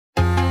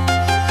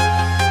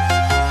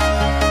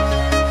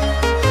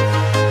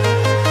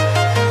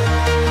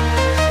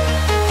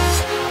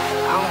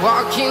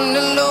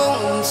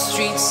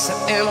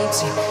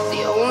empty.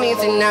 The only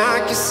thing I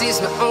can see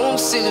is my own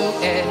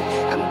silhouette.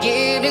 I'm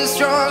getting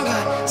stronger,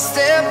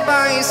 step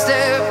by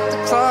step. The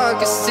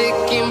clock is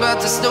ticking, but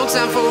there's no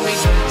time for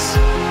regrets.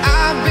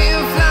 I've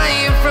been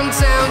flying from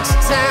town to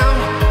town,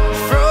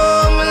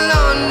 from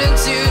London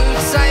to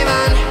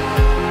Taiwan.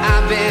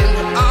 I've been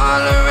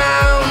all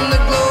around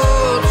the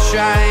globe,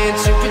 trying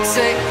to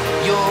protect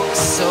your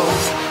soul.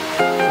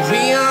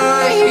 We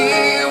are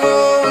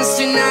heroes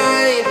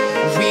tonight.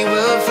 We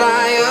will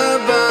fly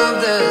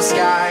above the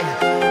sky.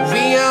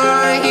 We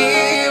are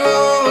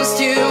heroes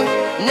tonight.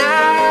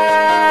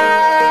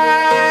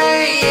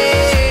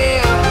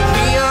 Yeah,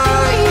 we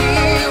are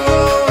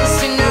heroes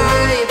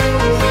tonight.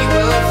 We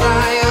will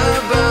fly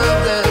above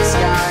the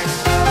sky.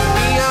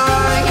 We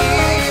are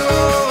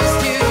heroes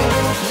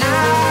tonight.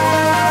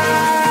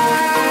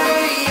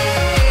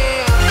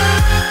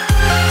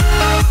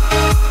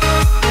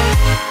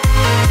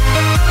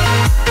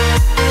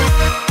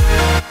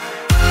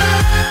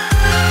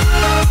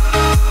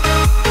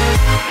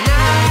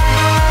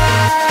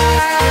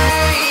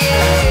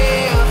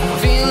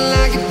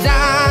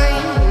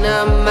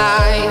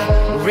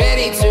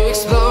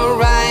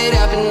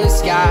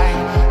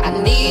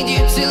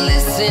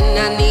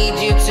 I need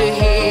you to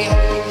hear,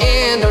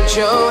 and don't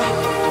show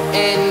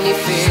any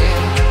fear.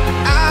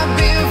 I've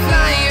been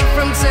flying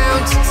from town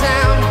to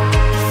town,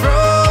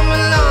 from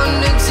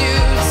London to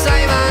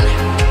Taiwan.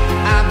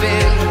 I've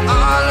been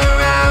all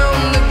around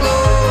the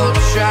globe,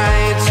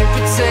 trying to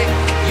protect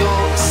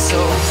your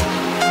soul.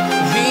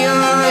 We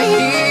are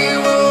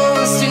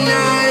heroes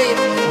tonight.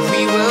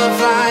 We will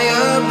fly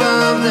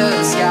above the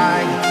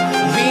sky.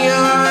 We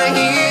are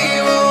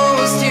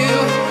heroes tonight.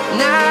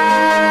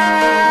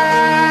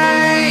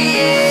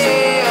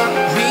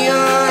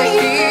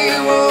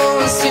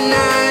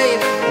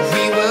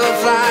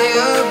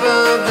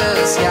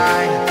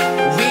 Sky.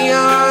 We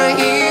are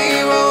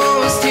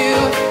heroes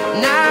tonight.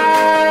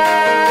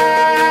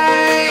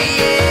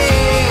 Yeah.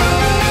 We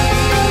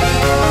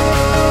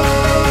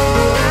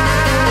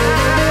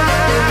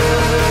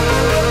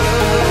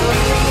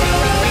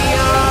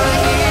are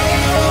heroes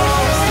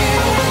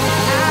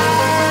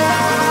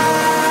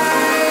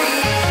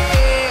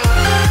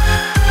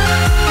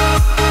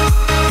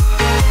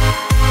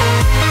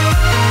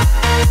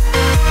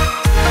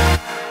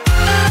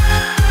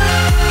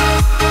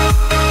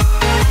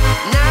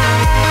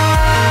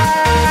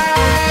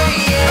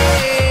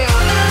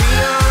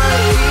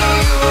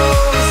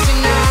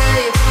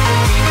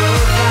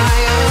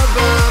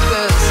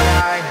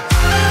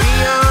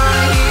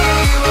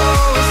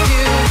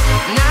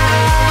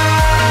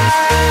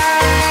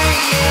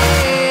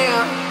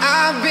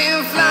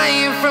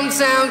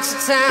town to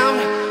town,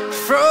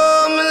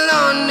 from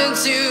London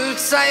to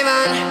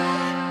Taiwan.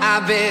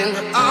 I've been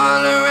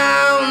all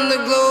around the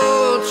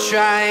globe,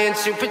 trying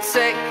to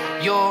protect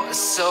your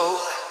soul.